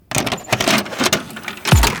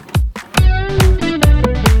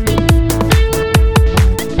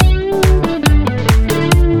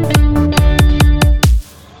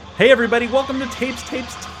Hey everybody, welcome to Tapes,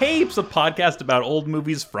 a podcast about old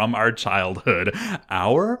movies from our childhood.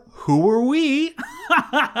 Who are we?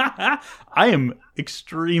 I am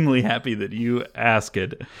extremely happy that you ask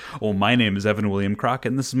it. Well, my name is Evan William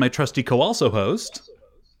Crockett, and this is my trusty co-also host.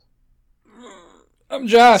 I'm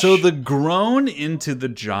Josh. So the groan into the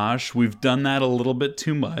Josh, we've done that a little bit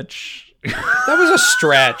too much. That was a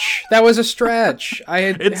stretch.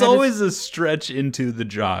 It's always a stretch into the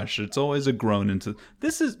Josh. It's always a groan into...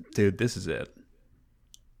 This is it.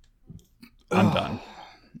 I'm done.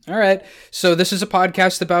 All right. So this is a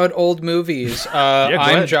podcast about old movies. I'm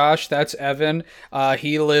ahead. Josh. That's Evan.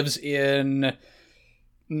 He lives in...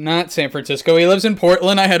 Not San Francisco. He lives in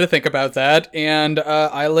Portland. I had to think about that. And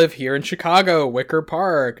I live here in Chicago, Wicker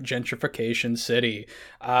Park, gentrification city.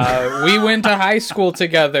 We went to high school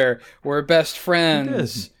together. We're best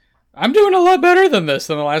friends. I'm doing a lot better than this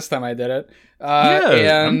than the last time I did it.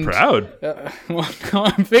 I'm proud. Well,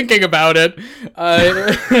 I'm thinking about it.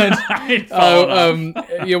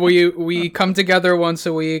 We come together once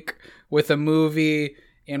a week with a movie,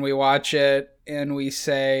 and we watch it, and we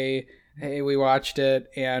say... Hey, we watched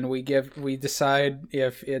it, and we decide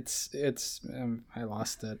if it's. I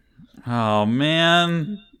lost it. Oh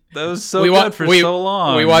man, that was so good for so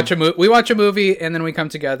long. We watch a movie, and then we come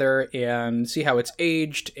together and see how it's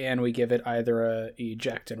aged, and we give it either a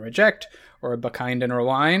eject and reject or a behind and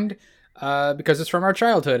rewind, because it's from our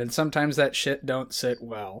childhood, and sometimes that shit don't sit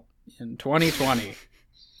well in 2020.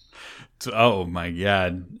 Oh my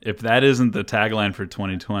god! If that isn't the tagline for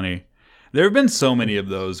 2020. There have been so many of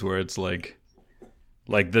those where it's like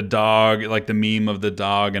the dog, like the meme of the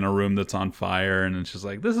dog in a room that's on fire, and it's just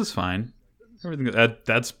like, this is fine. Everything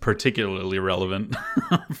that's particularly relevant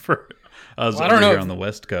for us here on the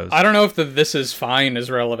West Coast. I don't know if the "this is fine" is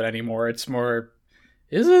relevant anymore. It's more,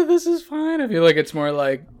 is it "this is fine"? I feel like it's more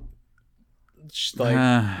like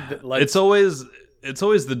it's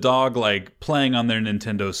always the dog like playing on their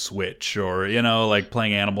Nintendo Switch, or like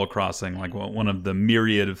playing Animal Crossing, like one of the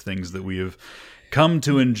myriad of things that we have come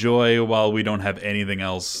to enjoy while we don't have anything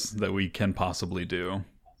else that we can possibly do.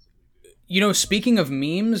 Speaking of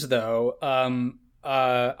memes though,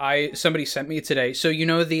 somebody sent me today. So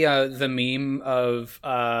the meme of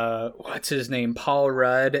what's his name, Paul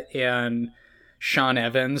Rudd and Sean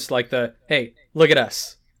Evans, like the "Hey, look at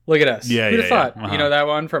us. Look at us." Yeah, Who'd have thought? Uh-huh. You know that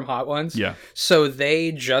one from Hot Ones? Yeah. So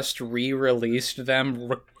they just re-released them,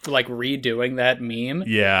 redoing that meme.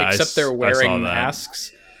 Yeah, except they're wearing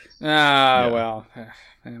masks. Well,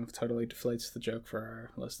 it totally deflates the joke for our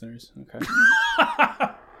listeners. Okay.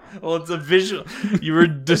 Well, it's a visual. You were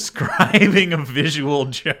describing a visual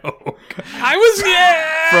joke. I was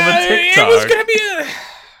from a TikTok. It was gonna be a.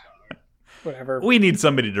 Whatever. We need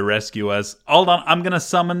somebody to rescue us. Hold on, I'm gonna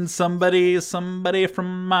summon somebody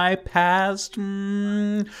from my past.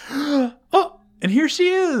 Oh, and here she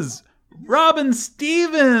is, Robin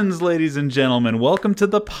Stevens, ladies and gentlemen. Welcome to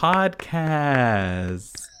the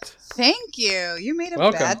podcast. Thank you. You made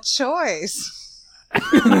a bad choice.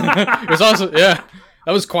 It was also that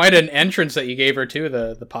was quite an entrance that you gave her too.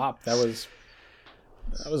 The pop that was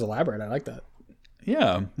elaborate. I like that.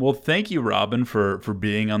 Yeah. Well, thank you, Robin, for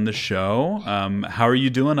being on the show. How are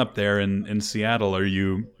you doing up there in Seattle? Are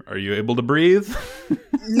you able to breathe?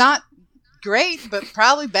 Not great, but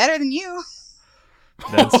probably better than you.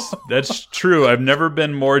 That's true. I've never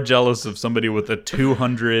been more jealous of somebody with a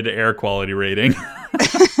 200 air quality rating.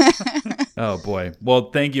 Oh boy.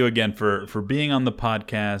 Well, thank you again for being on the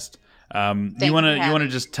podcast. You want to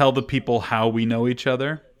just tell the people how we know each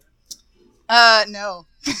other? No.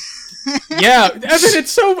 Yeah, Evan,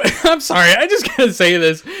 it's so... I'm sorry, I just gotta say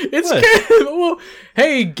this. It's kind of... Well,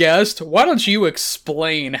 hey, guest, why don't you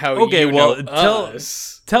explain how know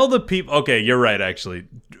us? Tell the people... Okay, you're right, actually.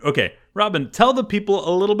 Okay, Robin, tell the people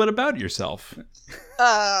a little bit about yourself.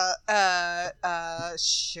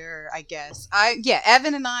 Sure, I guess.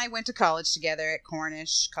 Evan and I went to college together at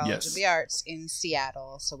Cornish College of the Arts in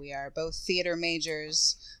Seattle, so we are both theater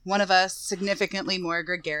majors. One of us significantly more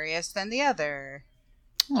gregarious than the other.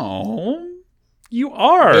 Oh, you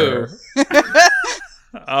are.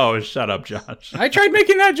 Oh, shut up, Josh. I tried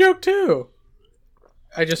making that joke too.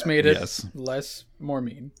 I just made it more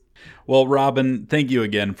mean. Well, Robin, thank you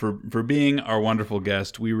again for being our wonderful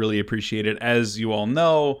guest. We really appreciate it. As you all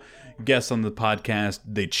know, guests on the podcast,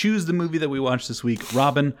 they choose the movie that we watched this week.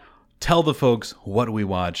 Robin, tell the folks what we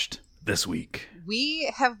watched this week.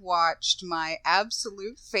 We have watched my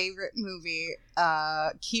absolute favorite movie,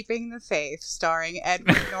 Keeping the Faith, starring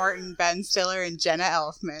Edward Norton, Ben Stiller, and Jenna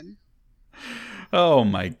Elfman. Oh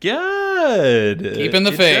my god! Keeping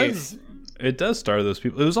the Faith. It does star those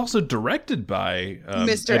people. It was also directed by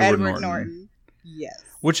Mr. Edward Norton. Yes.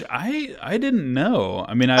 Which I didn't know.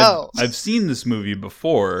 I mean, I've seen this movie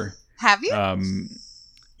before. Have you?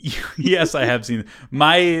 Yes, I have seen.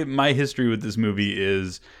 My history with this movie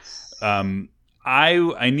is,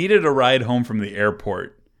 I needed a ride home from the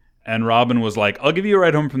airport, and Robin was like, "I'll give you a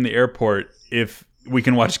ride home from the airport if we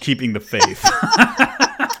can watch Keeping the Faith."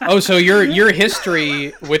 Oh, so your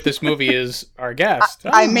history with this movie is our guest.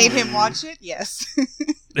 I made him watch it. Yes.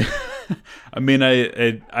 I mean,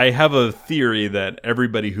 I have a theory that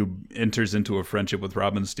everybody who enters into a friendship with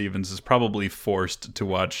Robin Stevens is probably forced to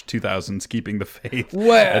watch 2000's Keeping the Faith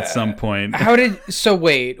at some point.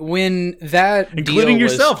 Wait, when that including deal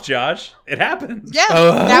yourself, Josh, it happens. Yeah.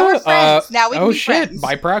 Now we're friends. Now we can be friends.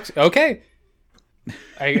 By proxy. Okay.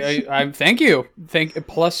 I thank you.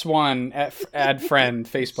 +1 add friend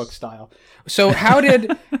Facebook style. So how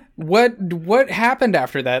did what happened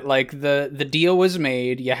after that? Like the deal was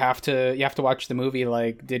made. You have to watch the movie.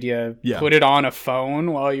 Like, did you put it on a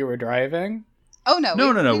phone while you were driving? Oh no.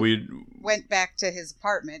 No. We went back to his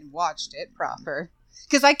apartment and watched it proper.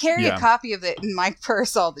 Because I carry a copy of it in my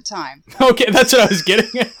purse all the time. Okay, that's what I was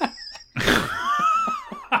getting at.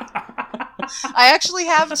 I actually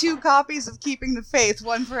have 2 copies of Keeping the Faith,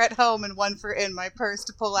 one for at home and one for in my purse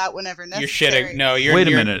to pull out whenever necessary. You're shitting. No, wait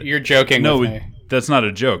a minute. You're joking with me. That's not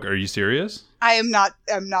a joke. Are you serious? I'm not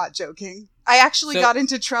joking. I actually got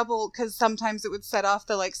into trouble because sometimes it would set off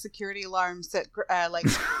the like security alarms at like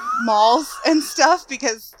malls and stuff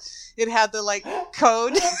because it had the like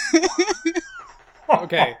code.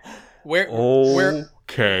 Okay. Where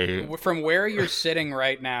from where you're sitting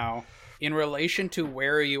right now, in relation to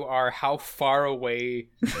where you are, how far away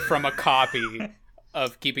from a copy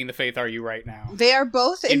of Keeping the Faith are you right now? They are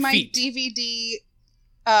both in my feet. DVD.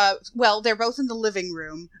 Well, they're both in the living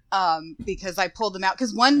room because I pulled them out.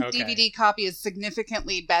 Because one DVD copy is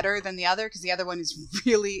significantly better than the other because the other one is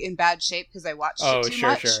really in bad shape because I watched it too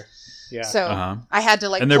much. Sure. Yeah. So I had to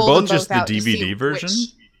like and they're pull both them just both the out DVD version?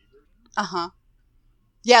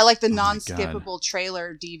 Yeah, like the non-skippable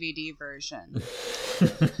trailer DVD version.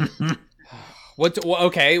 What are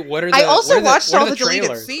the? I also watched all the deleted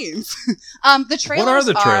trailers? Scenes. The trailers what are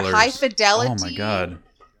the trailers? High Fidelity. Oh my god!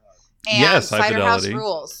 And yes, High Cider House Fidelity.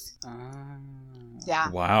 Rules. Yeah.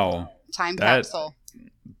 Wow. Time capsule.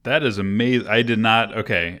 That is amazing. I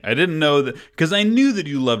didn't know that because I knew that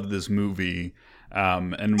you loved this movie.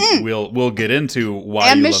 And we'll get into why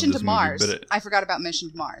and you Mission love this to Mars. movie. But I forgot about Mission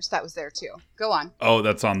to Mars. That was there too. Go on. Oh,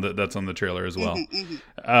 that's on the trailer as well.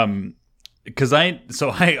 Because I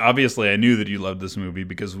obviously I knew that you loved this movie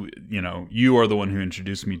because you are the one who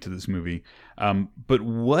introduced me to this movie. But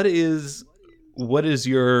what is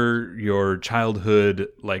your childhood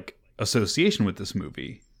like association with this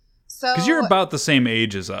movie? Because you're about the same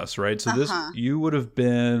age as us, right? So you would have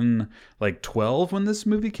been like 12 when this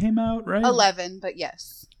movie came out, right? 11, but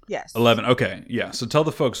yes. 11. Okay, yeah. So tell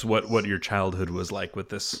the folks what your childhood was like with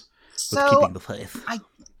this. With Keeping the Faith.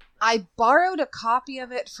 I borrowed a copy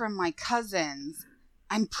of it from my cousins.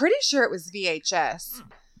 I'm pretty sure it was VHS.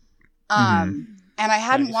 And I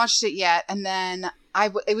hadn't watched it yet. And then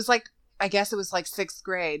it was like 6th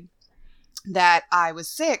grade that I was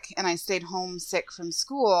sick and I stayed home sick from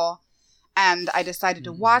school and I decided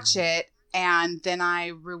to watch it. And then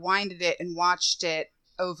I rewinded it and watched it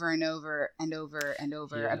over and over and over and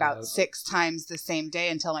over about 6 times the same day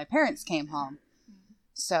until my parents came home.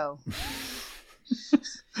 So...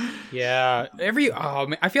 Yeah,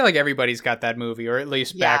 I feel like everybody's got that movie, or at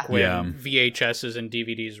least back when VHSs and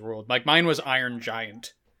DVDs ruled. Like mine was Iron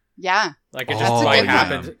Giant. Yeah, like it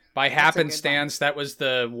just by happenstance that was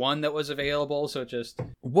the one that was available. So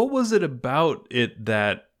what was it about it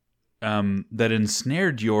that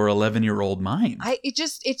ensnared your 11-year-old mind?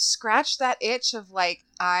 It scratched that itch of like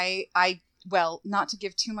well, not to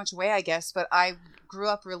give too much away, I guess, but I grew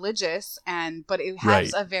up religious but it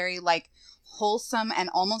has a very like wholesome and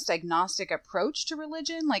almost agnostic approach to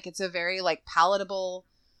religion. Like it's a very like palatable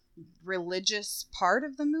religious part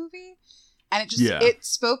of the movie. And it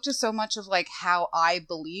spoke to so much of like how I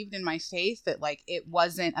believed in my faith that like it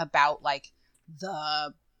wasn't about like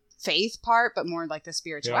the faith part, but more like the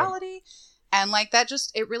spirituality. Yeah. And like that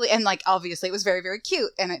it really, and like obviously it was very, very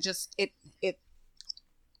cute. And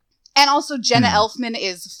and also Jenna Elfman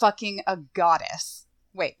is fucking a goddess.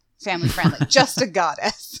 Wait, family friendly, just a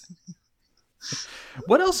goddess.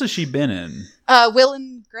 What else has she been in? Will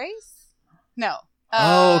and Grace? No.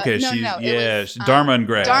 Okay. No, Dharma and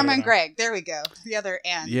Greg. Dharma and Greg. There we go. The other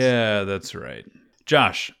end. Yeah, that's right.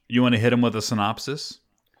 Josh, you want to hit him with a synopsis?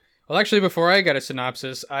 Well, actually, before I get a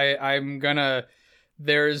synopsis,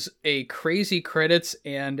 there's a crazy credits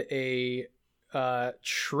and a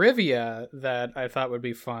trivia that I thought would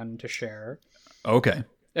be fun to share. Okay.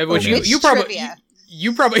 Which Which you probably trivia?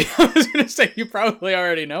 you probably I was gonna say you probably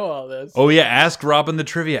already know all this. Oh yeah, ask Robin the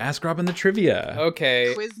trivia. Ask Robin the trivia.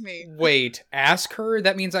 Okay. Quiz me. Wait, ask her?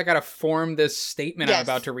 That means I gotta form this statement I'm Yes.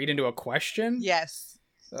 about to read into a question? Yes.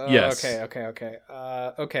 Yes.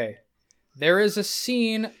 Okay. There is a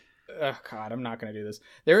scene... Oh, God, I'm not going to do this.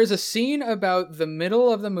 There is a scene about the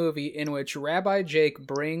middle of the movie in which Rabbi Jake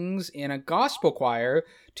brings in a gospel choir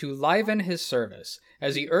to liven his service.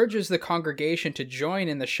 As he urges the congregation to join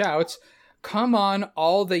in the shouts, "Come on,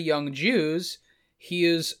 all the young Jews," he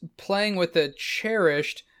is playing with the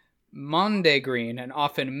cherished Mondegreen, an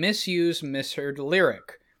often misused, misheard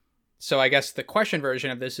lyric. So I guess the question version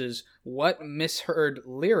of this is, what misheard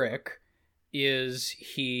lyric is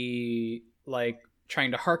he, like, trying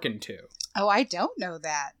to hearken to? Oh, I don't know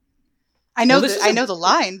that. I know Well, I know the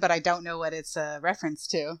line, but I don't know what it's a reference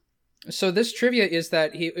to. So this trivia is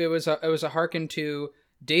that it was a hearken to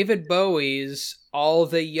David Bowie's "All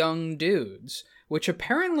the Young Dudes," which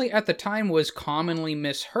apparently at the time was commonly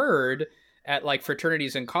misheard at like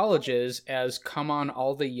fraternities and colleges as "Come on,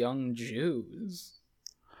 all the young Jews."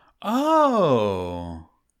 Oh.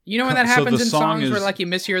 You know when that So happens the in song songs is- where like you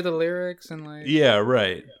mishear the lyrics and like Yeah,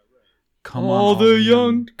 right. Come all on, the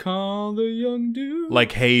young dudes.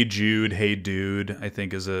 Like "Hey Jude, Hey Dude," I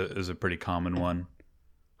think is a pretty common one.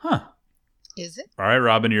 Huh. Is it? All right,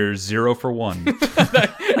 Robin, you're 0 for 1.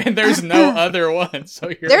 And there's no other one. So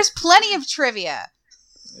you're There's plenty of trivia.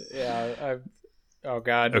 Oh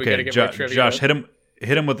God, we Okay, gotta get more trivia. Josh, hit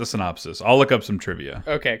him with the synopsis. I'll look up some trivia.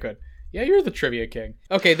 Okay, good. Yeah, you're the trivia king.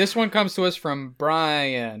 Okay, this one comes to us from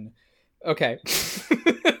Brian. Okay.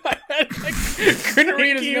 I couldn't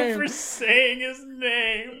read his name. saying his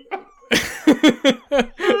name.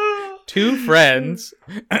 Two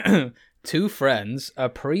friends, a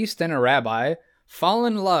priest and a rabbi, fall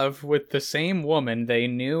in love with the same woman they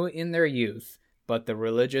knew in their youth, but the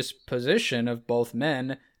religious position of both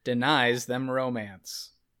men denies them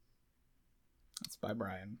romance. That's by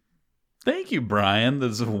Brian. Thank you, Brian.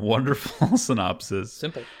 That's a wonderful synopsis.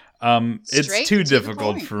 Simple. It's Straight too to the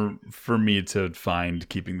difficult point. for me to find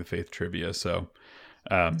Keeping the Faith trivia, so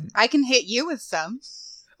I can hit you with some.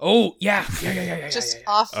 Oh, yeah. Just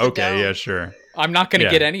off the okay, dome. yeah, sure. I'm not going to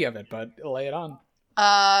Yeah. get any of it, but lay it on.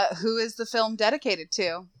 Who is the film dedicated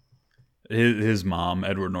to? His mom,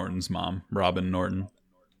 Edward Norton's mom, Robin Norton.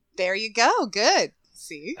 There you go. Good.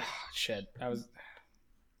 See? Oh, shit. Janis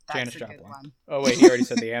That's a good Joplin. one. Oh, wait, you already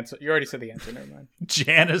said the answer. Never mind.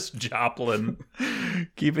 Janis Joplin.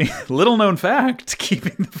 Keeping little known fact,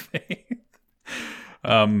 Keeping the Faith.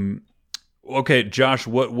 Okay, Josh,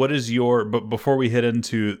 what is your, but before we head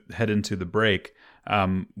into the break,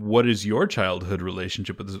 what is your childhood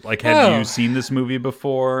relationship with this? Like, have you seen this movie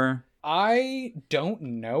before? I don't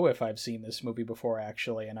know if I've seen this movie before,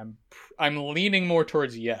 actually, and I'm leaning more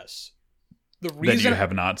towards yes. The That reason you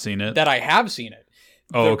have not seen it? that I have seen it.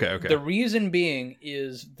 Oh, The- okay. The reason being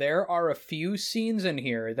is there are a few scenes in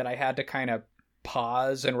here that I had to kind of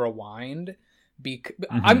pause and rewind.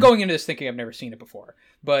 I'm going into this thinking I've never seen it before,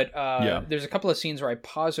 but there's a couple of scenes where I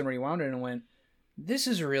paused and rewound it and went, "This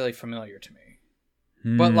is really familiar to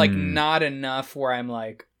me," but like not enough where I'm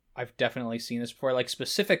like, "I've definitely seen this before." Like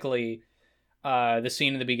specifically, the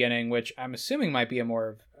scene in the beginning, which I'm assuming might be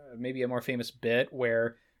maybe a more famous bit,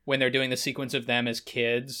 where when they're doing the sequence of them as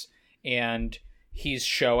kids and he's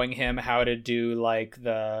showing him how to do like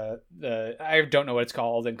the I don't know what it's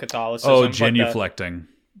called in Catholicism. Oh, but genuflecting.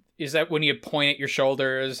 is that when you point at your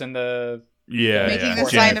shoulders and the... Yeah, Making the yeah.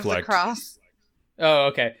 sign of the Genuflect. cross. Oh,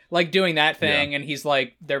 okay. Like doing that thing, and he's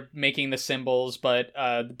like, they're making the symbols, but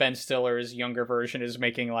Ben Stiller's younger version is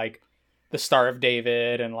making like the Star of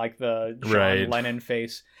David and like the John Right. Lennon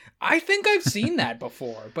face. I think I've seen that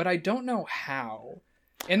before, but I don't know how.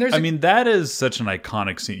 And there's I mean, that is such an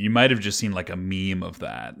iconic scene. You might have just seen like a meme of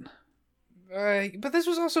that. but this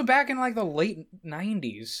was also back in like the late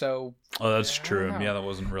 90s, so Oh, that's I don't true. know. Yeah, that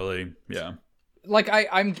wasn't really. Yeah. like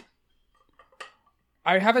I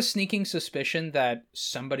have a sneaking suspicion that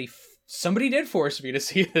somebody did force me to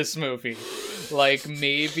see this movie, like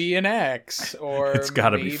maybe an ex, or It's got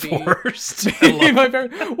to be maybe- forced. maybe my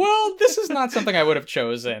parents. Well, this is not something I would have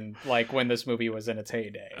chosen, like when this movie was in its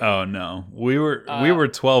heyday. Oh no, we were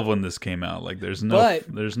 12 when this came out. Like, there's no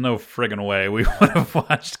friggin' way we would have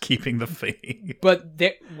watched Keeping the Faith. But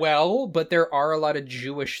there are a lot of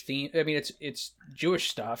Jewish theme. I mean, it's Jewish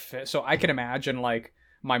stuff, so I can imagine like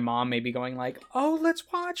my mom maybe going like, "Oh, let's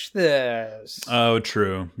watch this." Oh,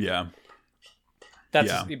 true. Yeah.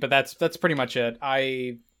 But that's pretty much it.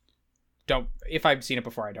 If I've seen it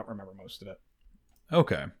before, I don't remember most of it.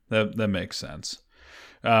 Okay, that makes sense.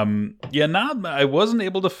 I wasn't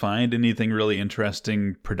able to find anything really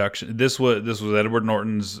interesting production. This was Edward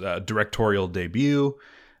Norton's directorial debut.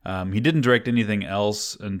 He didn't direct anything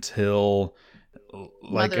else until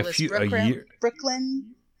like a year.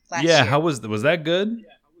 Brooklyn. Last year. How was that good?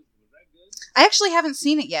 I actually haven't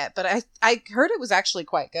seen it yet, but I heard it was actually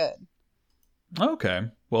quite good. Okay,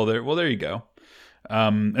 well there you go.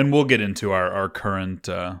 And we'll get into our current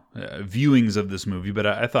viewings of this movie, but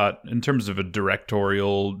I thought in terms of a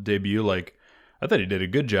directorial debut, like I thought he did a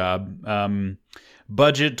good job.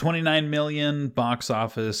 Budget $29 million, box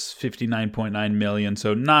office $59.9 million,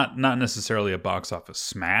 so not necessarily a box office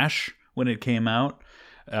smash when it came out,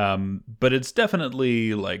 but it's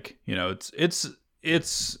definitely like, you know, it's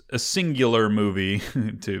a singular movie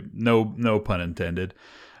to no pun intended.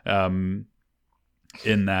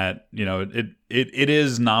 In that, you know, it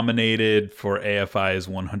is nominated for AFI's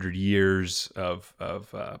 100 Years of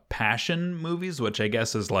Passion movies, which I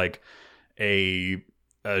guess is like a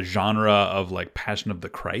genre of like Passion of the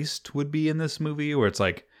Christ would be in this movie, where it's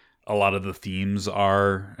like a lot of the themes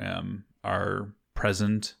are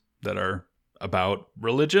present that are about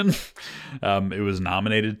religion. It was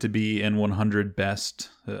nominated to be in 100 best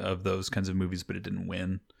of those kinds of movies, but it didn't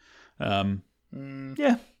win.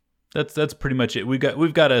 Yeah. That's pretty much it. We've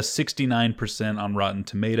got a 69% on Rotten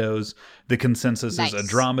Tomatoes. The consensus is a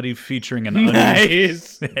dramedy featuring an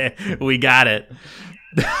nice. We got it.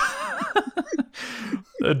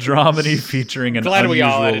 A dramedy featuring an glad unusual...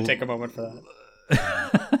 we all had to take a moment for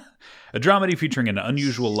that. A dramedy featuring an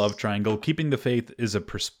unusual love triangle. Keeping the Faith is a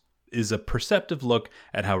perceptive look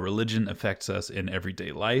at how religion affects us in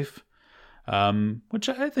everyday life, which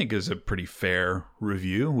I think is a pretty fair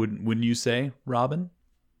review. Wouldn't you say, Robin?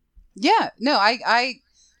 Yeah, no, I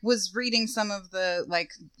was reading some of the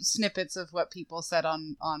like snippets of what people said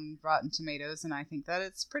on Rotten Tomatoes, and I think that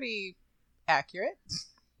it's pretty accurate.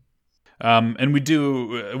 And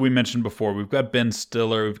we mentioned before, we've got Ben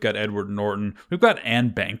Stiller, we've got Edward Norton, we've got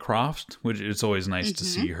Anne Bancroft, which it's always nice to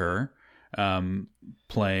see her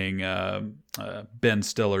playing Ben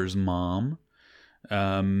Stiller's mom.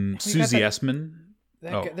 Susie Essman.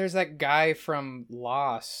 There's that guy from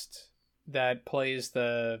Lost that plays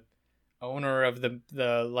the owner of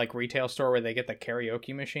the like retail store where they get the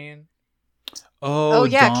karaoke machine. Oh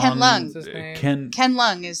yeah, Ken Lung. What's his name? Ken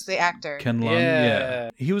Lung is the actor. Ken Lung,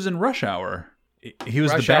 yeah. He was in Rush Hour. He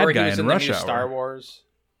was Rush the bad Hour, guy he was in the Rush new Hour. Star Wars.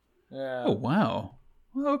 Yeah. Oh wow.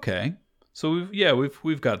 Okay. So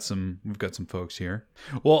we've got some folks here.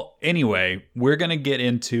 Well, anyway, we're gonna get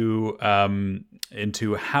into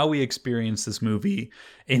how we experienced this movie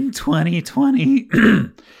in 2020.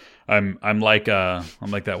 I'm like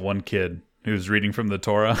that one kid who's reading from the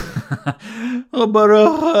Torah.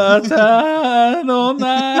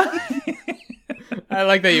 I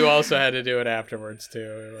like that you also had to do it afterwards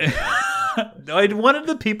too. I wanted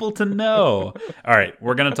the people to know. All right,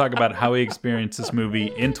 we're going to talk about how we experienced this movie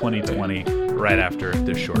in 2020 right after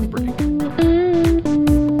this short break.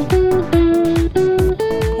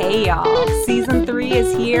 Hey y'all, Season 3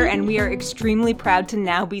 is here and we are extremely proud to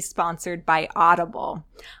now be sponsored by Audible.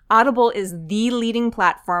 Audible is the leading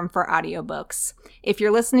platform for audiobooks. If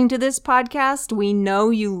you're listening to this podcast, we know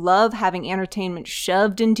you love having entertainment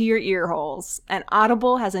shoved into your ear holes, and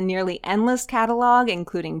Audible has a nearly endless catalog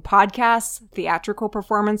including podcasts, theatrical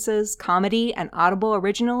performances, comedy, and Audible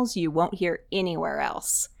originals you won't hear anywhere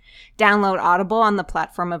else. Download Audible on the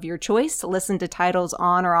platform of your choice, listen to titles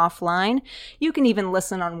on or offline. You can even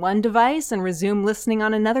listen on one device and resume listening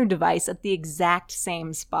on another device at the exact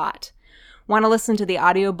same spot. Want to listen to the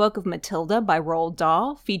audiobook of Matilda by Roald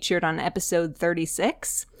Dahl, featured on episode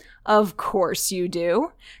 36? Of course you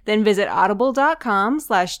do. Then visit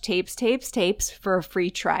audible.com/tapes for a free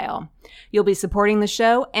trial. You'll be supporting the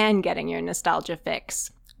show and getting your nostalgia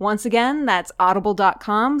fix. Once again, that's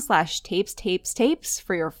audible.com/tapes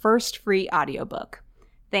for your first free audiobook.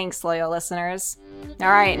 Thanks, loyal listeners. All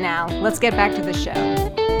right, now, let's get back to the show.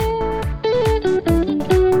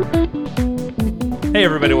 Hey,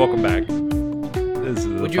 everybody, welcome back.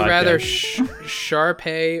 Would you rather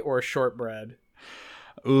Shar-Pei or shortbread?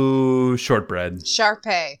 Ooh, shortbread.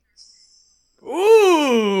 Shar-Pei.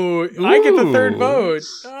 Ooh, I get the third vote.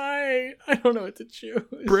 I don't know what to choose.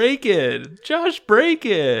 Break it. Josh, break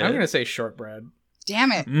it. I'm going to say shortbread.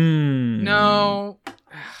 Damn it. No.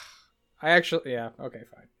 I actually, yeah, okay,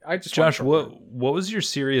 fine. Josh, what was your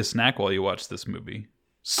serious snack while you watched this movie?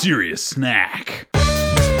 Serious snack.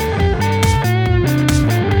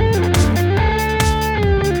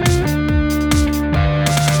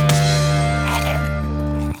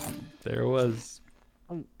 There was.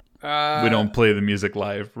 We don't play the music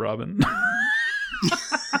live, Robin.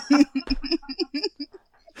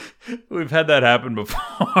 We've had that happen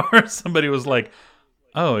before. Somebody was like,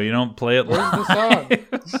 "Oh, you don't play it live." Where's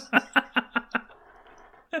the song?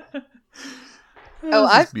 Oh,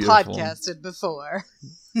 I've beautiful. podcasted before.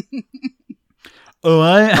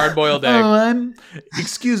 Hard-boiled egg.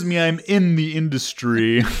 Excuse me, I'm in the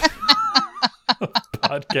industry of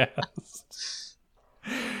podcasts.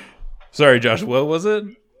 Sorry, Josh, what was it?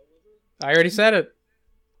 I already said it.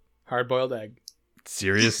 Hard-boiled egg.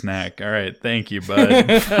 Serious snack. All right, thank you, bud.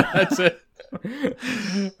 That's it.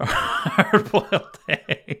 Hard-boiled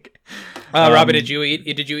egg. Robin, did you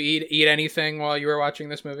eat anything while you were watching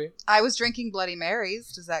this movie? I was drinking Bloody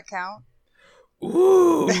Marys. Does that count?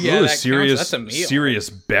 Ooh, yeah, Ooh, that serious, counts. That's a meal. serious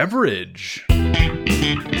beverage.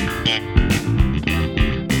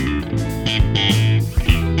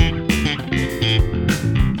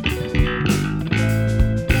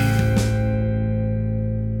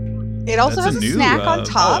 It also That's has a new, snack on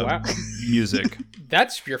top. Oh, wow. Music.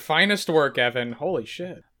 That's your finest work, Evan. Holy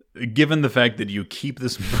shit. Given the fact that you keep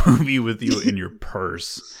this movie with you in your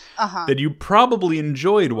purse, Uh-huh. that you probably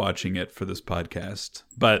enjoyed watching it for this podcast.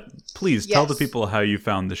 But please tell the Yes. people how you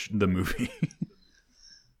found the movie.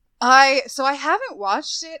 I haven't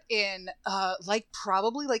watched it in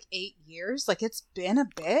probably 8 years. Like it's been a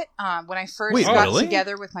bit. When I first Wait, got really?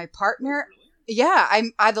 together with my partner.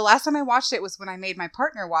 Yeah, I the last time I watched it was when I made my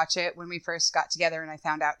partner watch it when we first got together, and I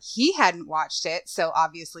found out he hadn't watched it. So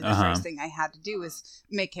obviously the first thing I had to do was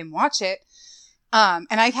make him watch it. And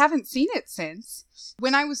I haven't seen it since.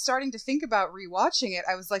 When I was starting to think about rewatching it,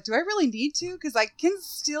 I was like, do I really need to? Because I can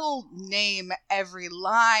still name every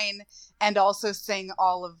line and also sing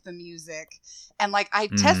all of the music. And I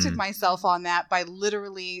tested myself on that by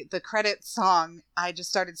literally the credit song. I just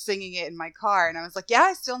started singing it in my car, and I was like, yeah,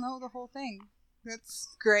 I still know the whole thing. That's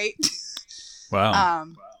great. Wow.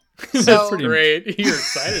 That's So great. You're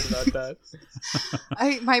excited about that.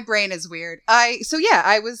 my brain is weird. I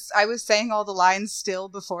was saying all the lines still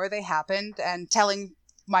before they happened, and telling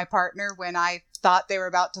my partner when I thought they were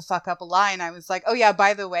about to fuck up a line, I was like, oh yeah,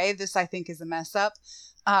 by the way, this I think is a mess up.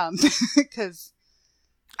 Because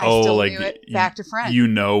I still knew it back to front. You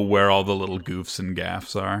know where all the little goofs and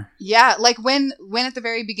gaffes are. Yeah, like when at the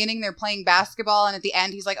very beginning they're playing basketball, and at the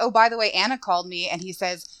end he's like, oh, by the way, Anna called me, and he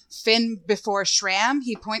says Finn before Shram.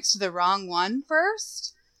 He points to the wrong one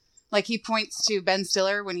first. Like he points to Ben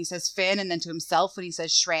Stiller when he says Finn, and then to himself when he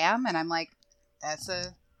says Shram, and I'm like, that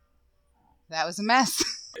was a mess.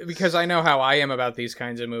 Because I know how I am about these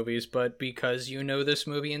kinds of movies, but because you know this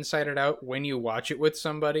movie inside and out, when you watch it with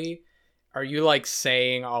somebody, are you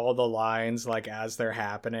saying all the lines as they're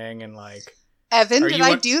happening and Evan, did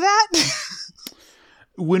I do that?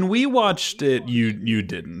 When we watched it, you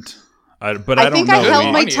didn't. But I I don't think know. I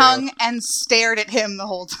held my You. tongue and stared at him the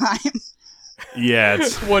whole time. Yeah,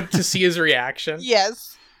 it's what to see his reaction?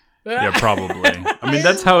 Yes. yeah, probably. I mean,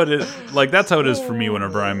 that's how it is. That's how it is for me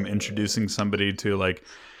whenever I'm introducing somebody to a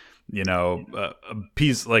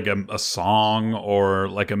piece, a song or a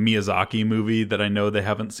Miyazaki movie that I know they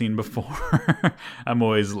haven't seen before. I'm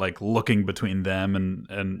always looking between them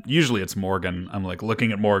and usually it's Morgan. I'm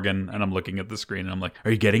looking at Morgan and I'm looking at the screen and I'm like,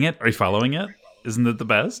 are you getting it? Are you following it? Isn't it the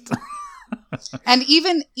best? And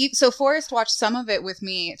so Forrest watched some of it with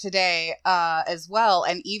me today as well,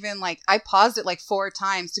 and even I paused it 4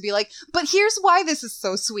 times to be like, but here's why this is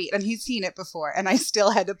so sweet, and he's seen it before, and I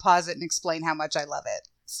still had to pause it and explain how much I love it.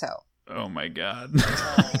 So oh my God.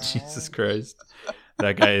 Jesus Christ.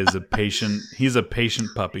 That guy is he's a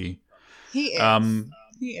patient puppy. he is.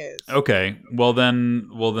 He is. Okay. Well then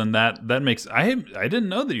that makes I didn't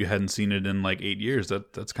know that you hadn't seen it in 8 years.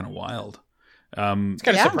 That's kind of wild. It's kind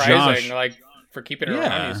of Yeah. surprising, Josh, for keeping it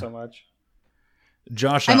around you so much.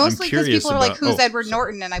 Josh, I I'm mostly because curious people are about who's Edward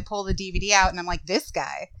Norton, and I pull the DVD out and I'm like, this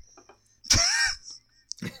guy.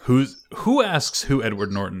 who asks who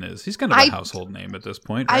Edward Norton is? He's kind of a household name at this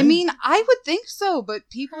point, right? I mean, I would think so, but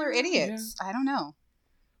people are idiots. I don't know.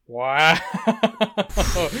 Wow.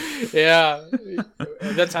 Yeah.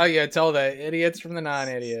 That's how you tell the idiots from the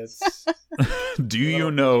non-idiots. Do you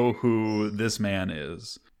know who this man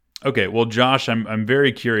is? Okay, well, Josh, I'm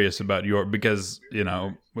very curious about because,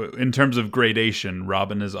 in terms of gradation,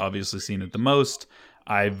 Robin has obviously seen it the most.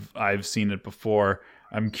 I've seen it before.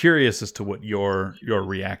 I'm curious as to what your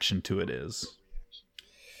reaction to it is.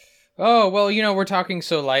 Oh, well, we're talking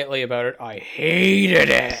so lightly about it. I hated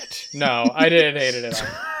it. No, I didn't hate it at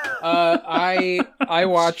all. I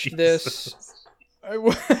watched this.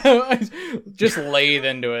 I just lathe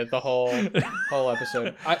into it the whole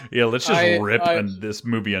episode. Let's just rip this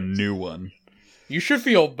movie a new one. You should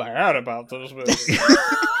feel bad about this movie.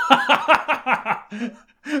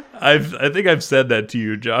 I think I've said that to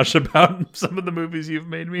you, Josh, about some of the movies you've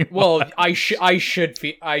made me watch. I should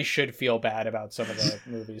feel bad about some of the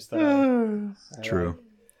movies that I True.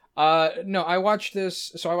 No, I watched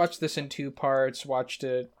this. So I watched this in 2 parts. Watched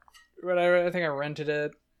it. I think I rented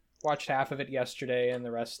it. Watched half of it yesterday and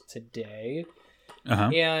the rest today.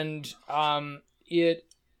 Uh-huh. And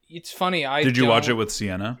it's funny. Did you watch it with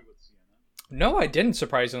Sienna? No, I didn't.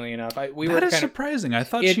 Surprisingly enough, that is surprising. I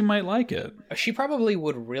thought she might like it. She probably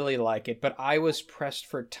would really like it, but I was pressed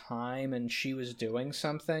for time and she was doing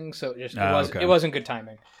something, so it wasn't good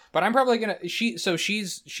timing. But I'm probably gonna. She's a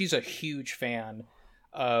huge fan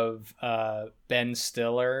of Ben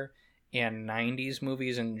Stiller and 90s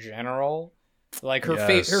movies in general. Like her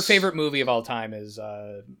her favorite movie of all time is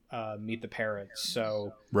Meet the Parents.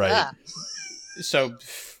 So right. So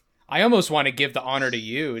I almost want to give the honor to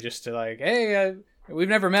you, just to like, hey, we've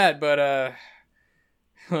never met, but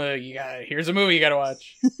here's a movie you gotta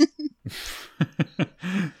watch.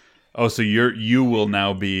 Oh, so you'll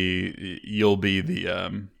be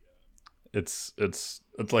the it's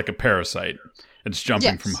like a parasite. It's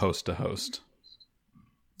jumping from host to host.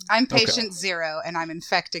 I'm patient 0 and I'm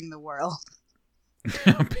infecting the world.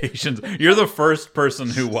 Patience. You're the first person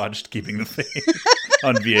who watched Keeping the Faith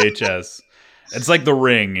on VHS. It's like The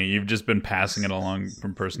Ring. You've just been passing it along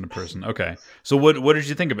from person to person. Okay. So what did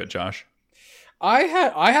you think of it, Josh? I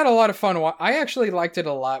had a lot of fun. I actually liked it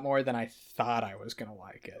a lot more than I thought I was gonna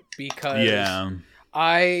like it, because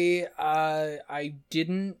I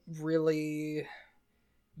didn't really.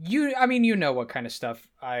 You know what kind of stuff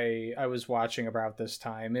I was watching about this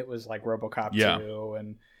time. It was like RoboCop 2,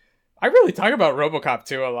 and I really talk about RoboCop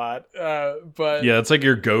 2 a lot. But yeah, it's like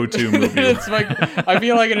your go-to movie. It's like, I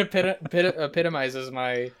feel like it epitomizes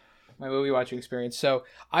my movie watching experience. So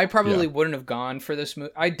I probably wouldn't have gone for this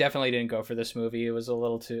movie. I definitely didn't go for this movie. It was a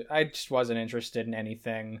little too. I just wasn't interested in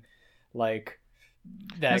anything like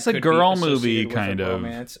that. It's a girl movie, kind of.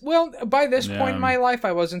 Romance. Well, by this point in my life,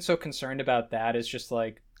 I wasn't so concerned about that. It's just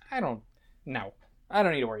like, I don't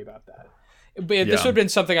need to worry about that. But this would have been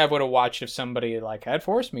something I would have watched if somebody like had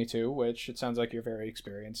forced me to, which it sounds like you're very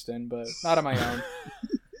experienced in, but not on my own.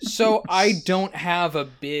 So I don't have a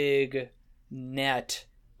big net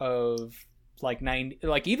of like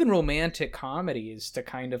even romantic comedies to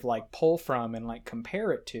kind of like pull from and like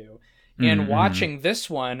compare it to. And watching this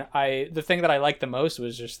one, the thing that I liked the most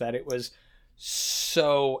was just that it was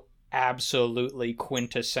so absolutely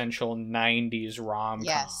quintessential 90s rom-com.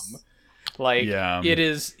 Yes. Like it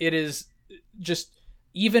is just,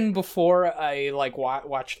 even before I like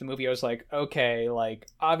watched the movie, I was like, okay, like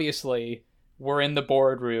obviously we're in the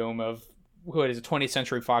boardroom of who it is, 20th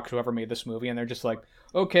Century Fox, whoever made this movie, and they're just like,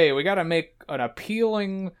 okay, we got to make an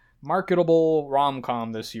appealing, marketable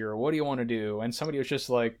rom-com this year. What do you want to do? And somebody was just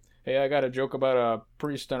like, hey, I got a joke about a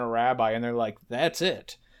priest and a rabbi, and they're like, that's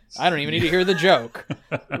it. I don't even need to hear the joke.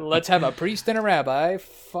 Let's have a priest and a rabbi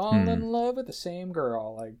fall in love with the same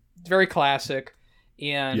girl. Like, it's very classic.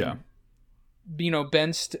 And you know, they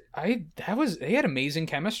had amazing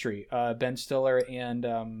chemistry. Ben Stiller and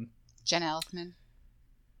Jenna Elfman.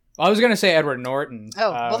 I was gonna say Edward Norton.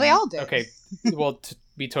 Oh, well, they all did. Okay, well, to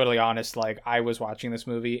be totally honest, like I was watching this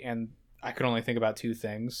movie and I could only think about 2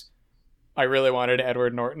 things. I really wanted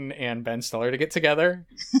Edward Norton and Ben Stiller to get together,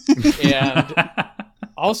 and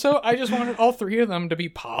also I just wanted all 3 of them to be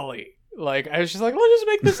poly. Like, I was just like, let's just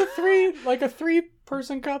make this a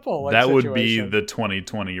 3-person couple. Like, that situation. would be the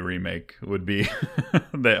 2020 remake. Would be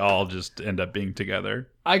they all just end up being together.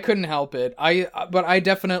 I couldn't help it. But I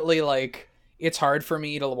definitely like. It's hard for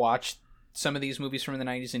me to watch some of these movies from the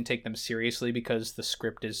 90s and take them seriously because the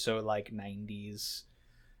script is so like 90s.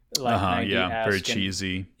 Like very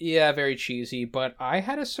cheesy. Yeah, very cheesy. But I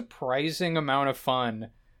had a surprising amount of fun.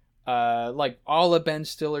 Like all of Ben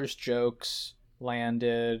Stiller's jokes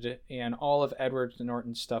landed and all of Edward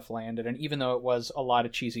Norton's stuff landed, and even though it was a lot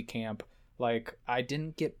of cheesy camp, like I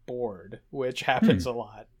didn't get bored, which happens a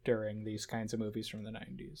lot during these kinds of movies from the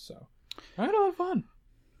 90s. So I had a lot of fun.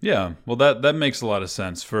 Yeah, well, that makes a lot of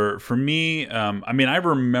sense. For me, I mean, I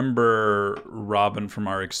remember, Robin, from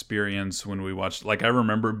our experience when we watched, like, I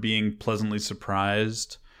remember being pleasantly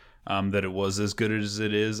surprised that it was as good as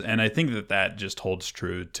it is. And I think that just holds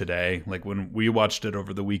true today. Like, when we watched it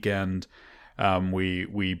over the weekend,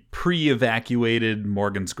 we pre-evacuated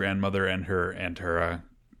Morgan's grandmother and her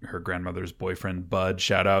grandmother's boyfriend, Bud.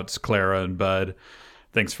 Shout outs, Clara and Bud.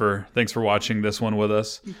 Thanks for watching this one with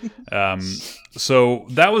us. So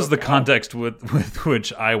that was the context with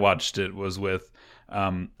which I watched it, was with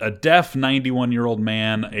a deaf 91-year-old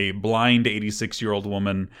man, a blind 86-year-old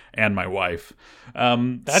woman, and my wife.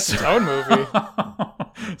 That's its own movie.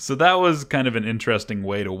 So that was kind of an interesting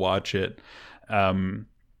way to watch it.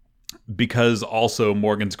 Because also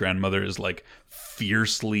Morgan's grandmother is like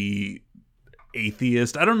fiercely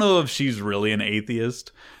atheist. I don't know if she's really an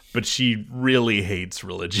atheist, but she really hates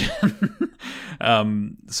religion.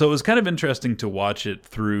 So it was kind of interesting to watch it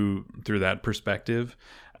through that perspective.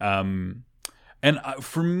 And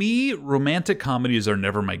for me, romantic comedies are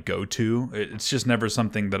never my go-to. It's just never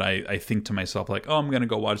something that I think to myself like, oh, I'm going to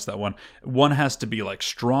go watch that one. One has to be like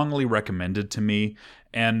strongly recommended to me.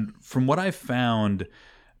 And from what I've found,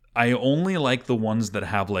 I only like the ones that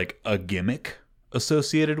have like a gimmick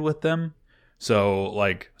associated with them. So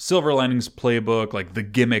like Silver Linings Playbook, like the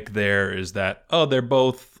gimmick there is that, oh, they're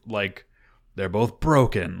both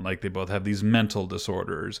broken. Like they both have these mental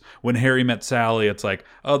disorders. When Harry Met Sally, it's like,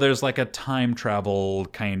 oh, there's like a time travel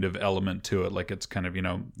kind of element to it. Like it's kind of,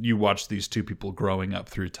 you watch these two people growing up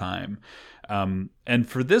through time. And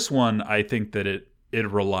for this one, I think that it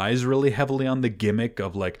relies really heavily on the gimmick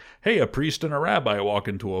of like, hey, a priest and a rabbi walk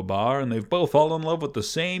into a bar and they've both fallen in love with the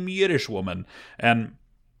same Yiddish woman. And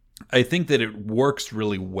I think that it works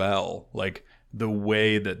really well. Like the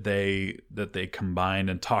way that they combine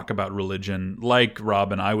and talk about religion. Like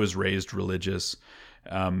Robin, I was raised religious.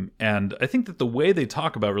 And I think that the way they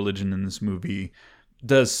talk about religion in this movie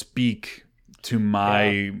does speak to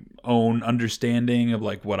my own understanding of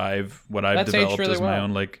like what I've developed really as my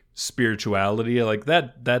own like spirituality. Like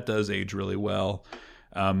that does age really well.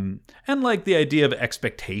 And like the idea of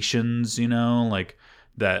expectations, like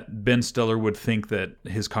that Ben Stiller would think that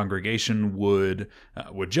his congregation would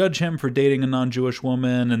judge him for dating a non-Jewish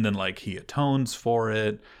woman, and then like he atones for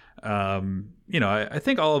it. I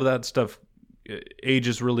think all of that stuff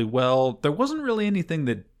ages really well. There wasn't really anything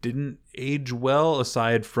that didn't age well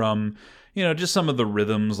aside from just some of the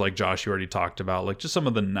rhythms like Josh, you already talked about, like just some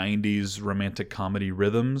of the 90s romantic comedy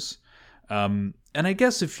rhythms. And I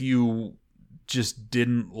guess if you just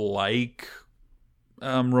didn't like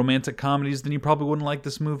romantic comedies, then you probably wouldn't like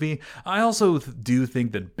this movie. I also do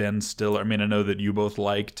think that Ben Stiller, I mean, I know that you both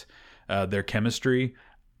liked their chemistry.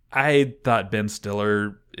 I thought Ben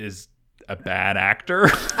Stiller is a bad actor.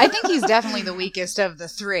 I think he's definitely the weakest of the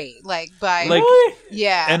three.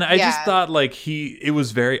 Yeah. And I just thought like it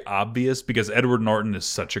was very obvious because Edward Norton is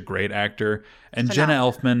such a great actor, and Jenna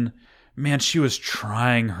Elfman, man, she was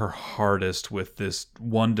trying her hardest with this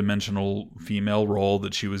one-dimensional female role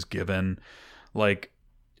that she was given. Like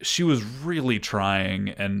she was really trying,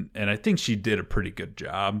 and I think she did a pretty good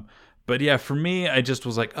job. But yeah, for me, I just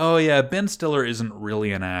was like, oh yeah, Ben Stiller isn't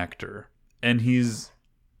really an actor, and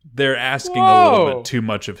they're asking a little bit too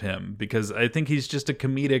much of him because I think he's just a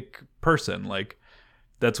comedic person. Like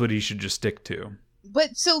that's what he should just stick to.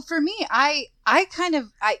 But so for me, I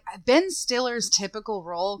Ben Stiller's typical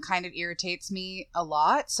role kind of irritates me a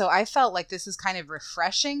lot. So I felt like this is kind of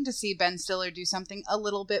refreshing to see Ben Stiller do something a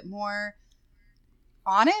little bit more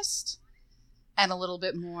honest and a little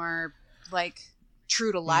bit more like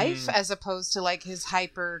true to life as opposed to like his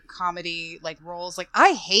hyper comedy like roles. Like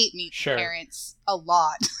I hate Meet the Parents a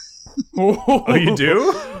lot. Oh, you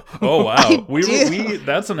do? Oh wow. We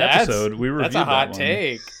that's an episode. We reviewed that's a hot that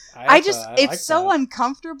take. It's so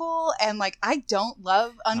uncomfortable, and like I don't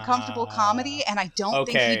love uncomfortable comedy, and I don't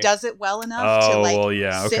think he does it well enough to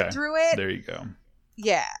like sit through it. There you go.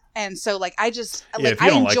 Yeah, and so like I just if you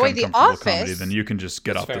don't enjoy The Office, comedy, then you can just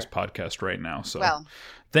get off this podcast right now. So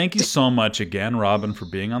thank you so much again, Robin, for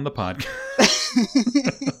being on the podcast.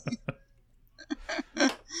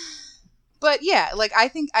 But yeah, like I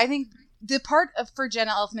think the part for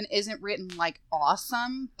Jenna Elfman isn't written like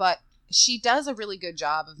awesome, but she does a really good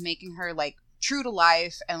job of making her like true to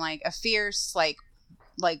life and like a fierce like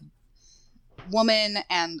woman.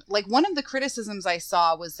 And like one of the criticisms I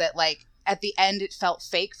saw was that like at the end it felt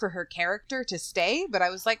fake for her character to stay, but I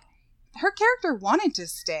was like, her character wanted to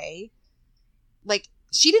stay. Like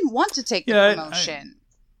she didn't want to take the promotion.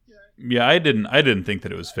 I didn't think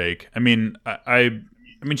that it was fake. I mean, I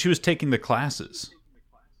mean, she was taking the classes.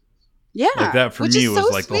 Yeah, like that for me was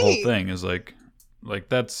so like sweet. The whole thing is like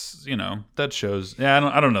that's that shows. Yeah,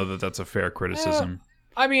 I don't know that that's a fair criticism.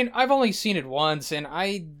 I mean, I've only seen it once, and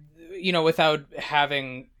I, without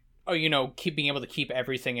having, being able to keep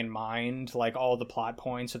everything in mind, like all the plot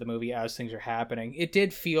points of the movie as things are happening, it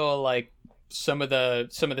did feel like some of the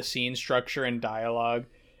scene structure and dialogue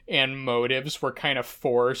and motives were kind of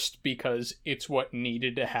forced because it's what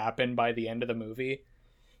needed to happen by the end of the movie.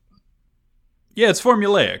 Yeah, it's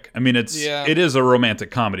formulaic. I mean, it is a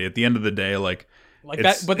romantic comedy. At the end of the day, like Like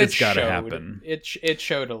that, but it's it got to showed. happen. It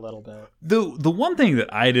showed a little bit. The one thing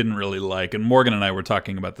that I didn't really like, and Morgan and I were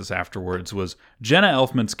talking about this afterwards, was Jenna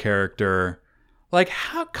Elfman's character. Like,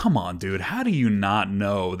 come on, dude. How do you not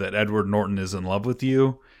know that Edward Norton is in love with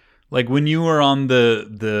you? Like, when you were on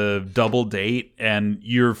the double date and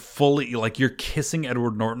you're kissing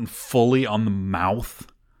Edward Norton fully on the mouth.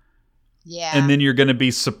 Yeah. And then you're going to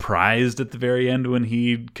be surprised at the very end when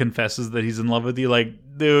he confesses that he's in love with you. Like,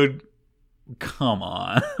 dude, come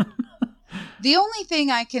on. The only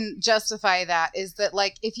thing I can justify that is that,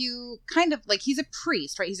 like, if you kind of, like, he's a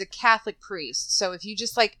priest, right? He's a Catholic priest. So if you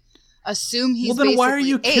just, like, assume he's well, then why are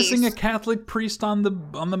you basically kissing a ace, Catholic priest on the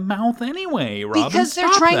mouth anyway, Robin? because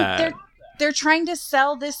Stop they're trying to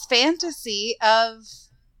sell this fantasy of,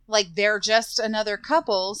 like, they're just another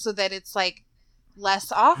couple so that it's, like,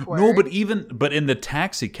 less awkward. No, but in the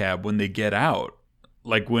taxi cab when they get out,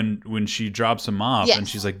 like when she drops him off Yes. and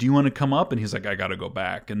she's like, "Do you want to come up?" and he's like, "I got to go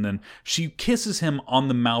back." And then she kisses him on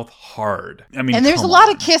the mouth hard. I mean, And there's a come lot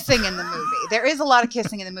on. of kissing in the movie. There is a lot of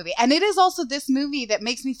kissing in the movie. And it is also this movie that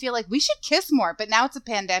makes me feel like we should kiss more. But now it's a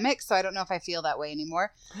pandemic, so I don't know if I feel that way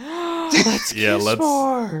anymore. Let's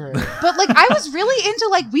more. But, like, I was really into,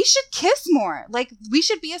 like, we should kiss more. Like, we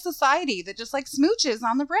should be a society that just, like, smooches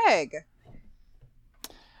on the reg.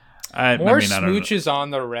 More I don't know. smooches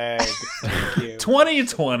on the reg. Thank you.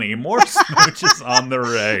 2020, more smooches on the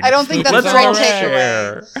reg. I don't think that's Let's the right all takeaway.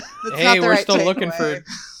 share. That's Hey, not the we're right still looking takeaway. for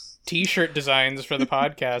T-shirt designs for the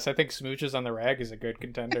podcast. I think smooches on the rag is a good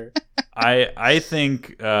contender. I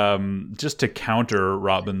think just to counter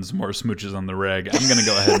Robin's more smooches on the reg, I'm going to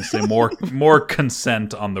go ahead and say more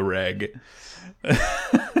consent on the reg.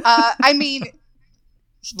 I mean,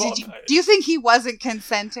 do you think he wasn't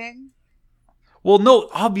consenting? Well, no,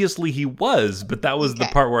 obviously he was, but that was the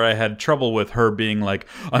Okay. part where I had trouble with her being like,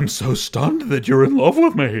 "I'm so stunned that you're in love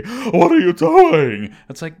with me. What are you doing?"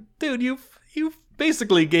 It's like, dude, you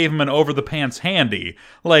basically gave him an over the pants handy.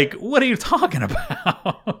 Like, what are you talking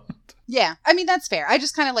about? Yeah, I mean, that's fair. I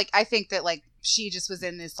just kind of, like, I think that, like, she just was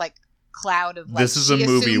in this, like, cloud of, like, This is a she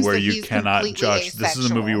movie assumes where that you he's cannot completely judge. This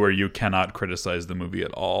is a movie asexual. where you cannot criticize the movie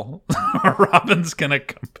at all. Robin's gonna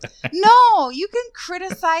come back. No, you can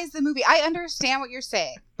criticize the movie. I understand what you're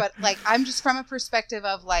saying, but, like, I'm just from a perspective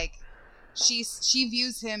of, like, she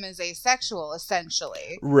views him as asexual,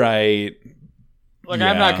 essentially. Right. Like,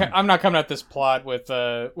 Yeah. I'm not coming at this plot with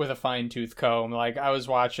a fine tooth comb. Like, I was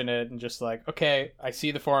watching it and just like, okay, I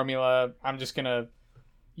see the formula. I'm just gonna,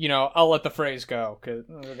 I'll let the phrase go because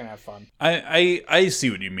we're gonna have fun. I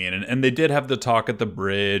see what you mean, and they did have the talk at the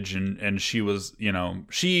bridge, and she was,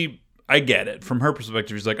 I get it from her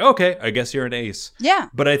perspective. She's like, okay, I guess you're an ace. Yeah.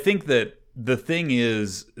 But I think that the thing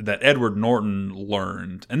is that Edward Norton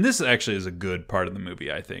learned, and this actually is a good part of the movie,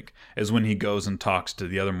 I think, is when he goes and talks to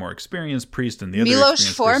the other more experienced priest, and the other Milos experienced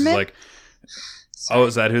priest Forman? is like, Sorry. oh,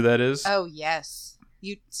 is that who that is? Oh, yes.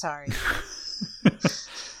 Sorry.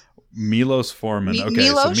 Milos Forman. Okay,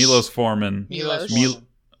 Milos? so Milos Forman. Milos Mil- Forman.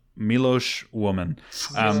 Milos Woman.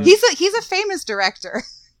 He's a famous director.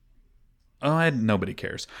 Nobody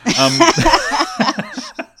cares.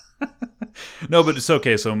 No, but it's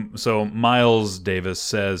okay. So Miles Davis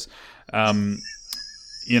says, I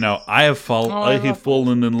have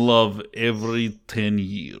fallen in love every 10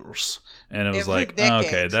 years, and it was Every like, decade.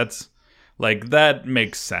 okay, that's like that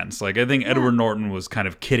makes sense. Like I think Edward Norton was kind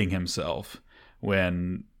of kidding himself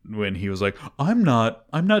when he was like, I'm not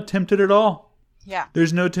tempted at all. Yeah.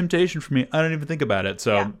 There's no temptation for me. I don't even think about it.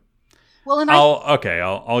 So. Yeah. Well, and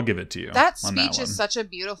I'll give it to you. that on speech that is such a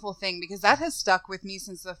beautiful thing because that has stuck with me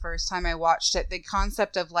since the first time I watched it. The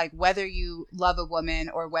concept of like whether you love a woman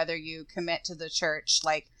or whether you commit to the church,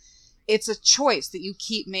 like it's a choice that you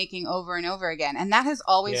keep making over and over again. And that has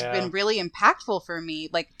always been really impactful for me.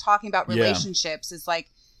 Like talking about relationships is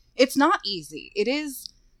like, it's not easy. It is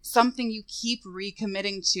something you keep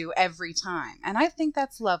recommitting to every time. And I think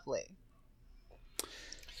that's lovely.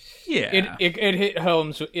 Yeah,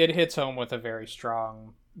 It hits home with a very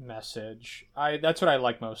strong message. That's what I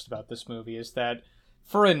like most about this movie is that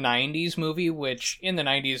for a 90s movie, which in the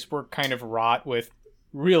 90s were kind of wrought with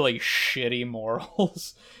really shitty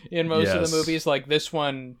morals in most of the movies, like this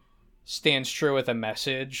one stands true with a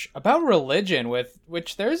message about religion,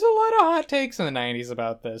 which there's a lot of hot takes in the 90s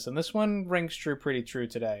about this, and this one rings pretty true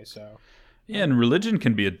today. So yeah, and religion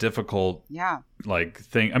can be a difficult like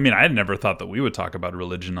thing. I mean, I had never thought that we would talk about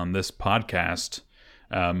religion on this podcast,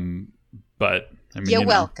 but I mean, You're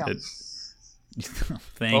welcome.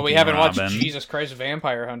 Thank well, we you, haven't Robin. watched Jesus Christ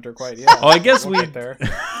Vampire Hunter quite yet. Oh, I guess we'll get there.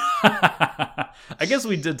 I guess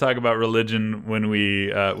we did talk about religion when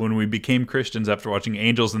we became Christians after watching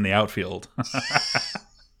Angels in the Outfield.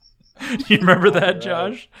 You remember that,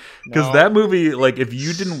 Josh? Because No. that movie, like, if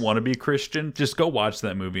you didn't want to be Christian, just go watch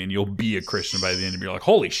that movie and you'll be a Christian by the end. And you're like,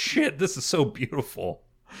 holy shit, this is so beautiful.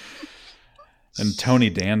 And Tony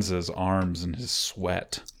Danza's arms and his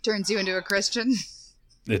sweat. Turns you into a Christian.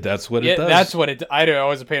 That's what it does. That's what it. I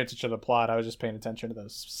wasn't paying attention to the plot. I was just paying attention to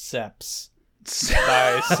those seps.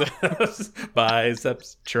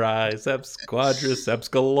 Biceps, triceps,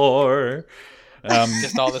 quadriceps galore.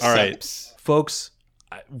 Just all the all right, seps. folks.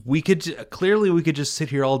 We could just sit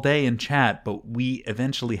here all day and chat, but we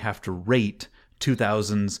eventually have to rate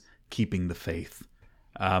 2000's Keeping the Faith.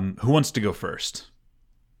 Who wants to go first?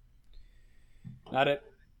 Not it.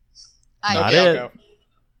 Not Okay, it. I'll go.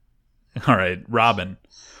 All right, Robin.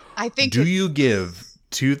 I think. Do you give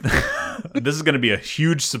two? This is going to be a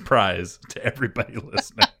huge surprise to everybody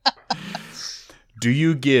listening. Do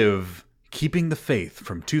you give Keeping the Faith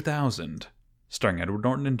from 2000, starring Edward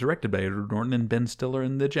Norton and directed by Edward Norton and Ben Stiller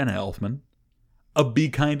and the Jenna Elfman, a Be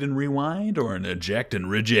Kind and Rewind, or an Eject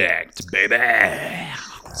and Reject, baby?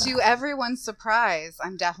 To everyone's surprise,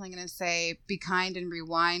 I'm definitely going to say Be Kind and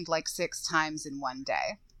Rewind like 6 times in one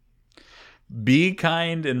day. Be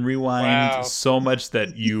kind and rewind Wow. so much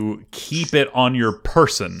that you keep it on your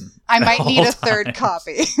person. I might at need all a third times.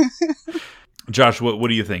 copy. Josh, what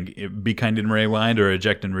do you think? Be kind and rewind or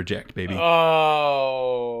eject and reject, baby?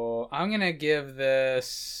 Oh, I'm gonna give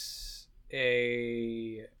this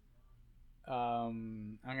a.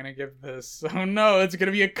 I'm gonna give this. Oh no, it's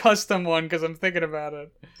gonna be a custom one because I'm thinking about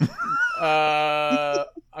it.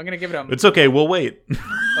 I'm gonna give it a. It's okay. We'll wait.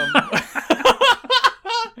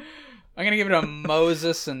 I'm gonna give it a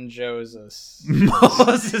Moses and Joses.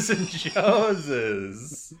 Moses and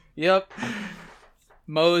Joses. Yep,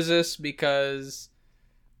 Moses because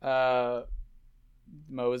Moses.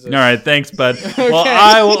 All right, thanks, bud. Okay. Well,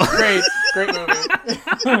 I will. Great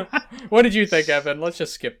movie. What did you think, Evan? Let's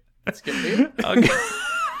just skip me. Okay.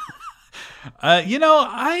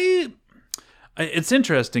 It's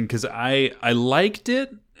interesting because I liked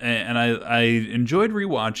it and I enjoyed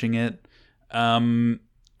rewatching it.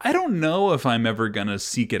 I don't know if I'm ever gonna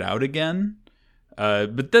seek it out again.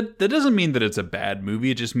 But that doesn't mean that it's a bad movie.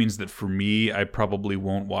 It just means that for me, I probably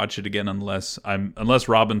won't watch it again unless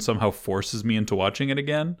Robin somehow forces me into watching it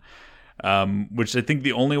again. Which I think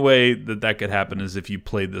the only way that could happen is if you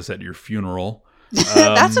played this at your funeral.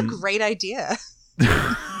 That's a great idea.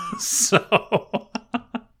 So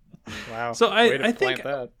Wow. So Way to I plant think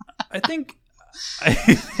that. I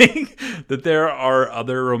think that there are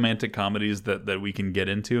other romantic comedies that we can get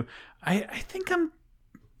into. I think I'm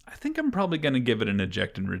probably going to give it an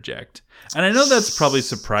eject and reject. And I know that's probably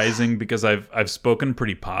surprising because I've spoken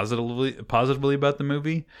pretty positively about the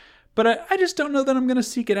movie, but I just don't know that I'm going to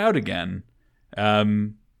seek it out again.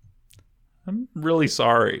 I'm really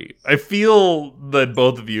sorry. I feel that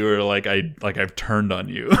both of you are like I've turned on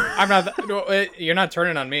you. I'm not. You're not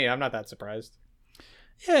turning on me. I'm not that surprised.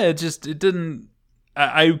 Yeah, it didn't.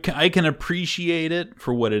 I can appreciate it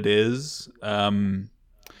for what it is, and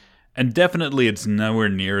definitely it's nowhere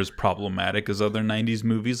near as problematic as other '90s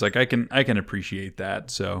movies. Like I can appreciate that.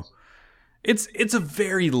 So it's a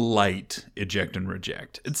very light eject and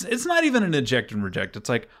reject. It's not even an eject and reject. It's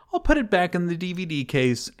like I'll put it back in the DVD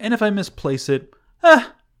case, and if I misplace it,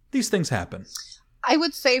 these things happen. I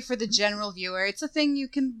would say for the general viewer, it's a thing you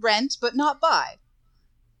can rent but not buy.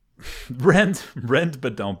 Rent,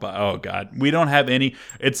 but don't buy. Oh God, we don't have any.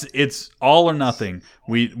 It's all or nothing.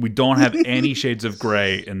 We don't have any shades of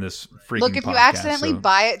gray in this freaking. Look, if you podcast, accidentally so-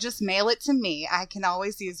 buy it, just mail it to me. I can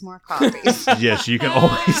always use more copies. Yes, you can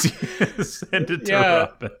always send it to Yeah.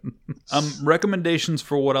 Robin. Recommendations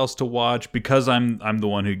for what else to watch because I'm the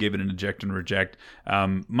one who gave it an eject and reject.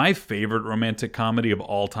 My favorite romantic comedy of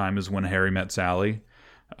all time is When Harry Met Sally,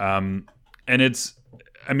 and it's.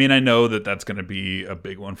 I mean, I know that that's going to be a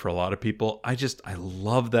big one for a lot of people. I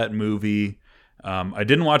love that movie. I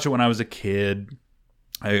didn't watch it when I was a kid.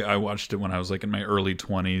 I watched it when I was like in my early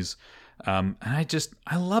 20s. And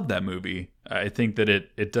I love that movie. I think that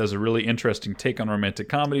it does a really interesting take on romantic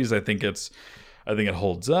comedies. I think it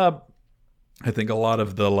holds up. I think a lot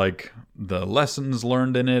of the lessons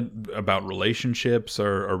learned in it about relationships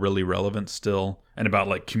are really relevant still, and about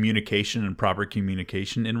like communication and proper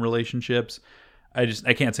communication in relationships. I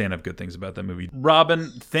can't say enough good things about that movie.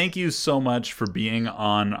 Robin, thank you so much for being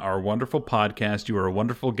on our wonderful podcast. You are a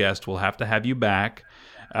wonderful guest. We'll have to have you back.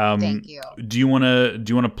 Thank you. Do you want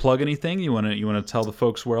to plug anything? You want to tell the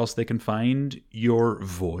folks where else they can find your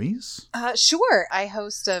voice? Sure. I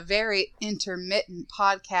host a very intermittent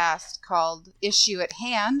podcast called Issue at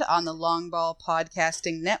Hand on the Long Ball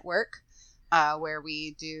Podcasting Network, where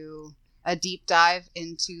we do a deep dive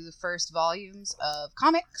into the first volumes of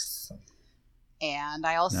comics. And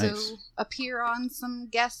I also appear on some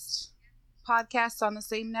guest podcasts on the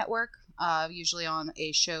same network, usually on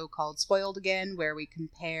a show called Spoiled Again, where we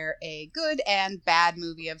compare a good and bad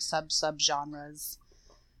movie of sub-genres.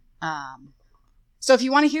 So if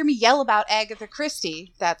you want to hear me yell about Agatha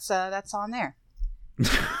Christie, that's on there.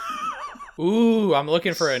 Ooh, I'm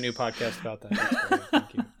looking for a new podcast about that. That's great.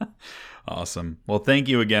 Thank you. Awesome. Well, thank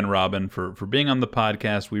you again, Robin, for being on the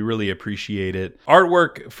podcast. We really appreciate it.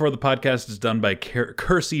 Artwork for the podcast is done by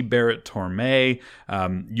Kersey Barrett Torme.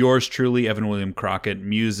 Yours truly, Evan William Crockett.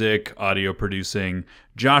 Music, audio producing.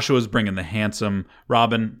 Joshua's bringing the handsome.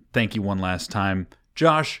 Robin, thank you one last time.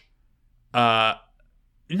 Josh, you're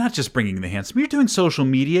not just bringing the handsome. You're doing social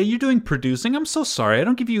media. You're doing producing. I'm so sorry. I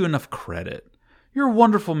don't give you enough credit. You're a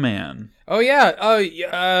wonderful man. Oh, yeah.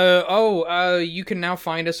 You can now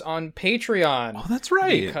find us on Patreon. Oh, that's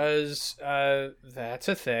right. Because that's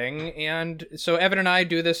a thing. And so Evan and I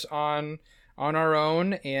do this on our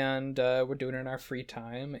own, and we're doing it in our free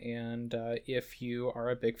time. And if you are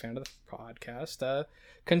a big fan of the podcast,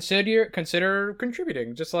 consider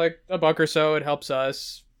contributing. Just like $1 or so. It helps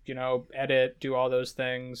us, edit, do all those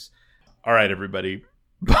things. All right, everybody.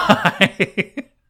 Bye.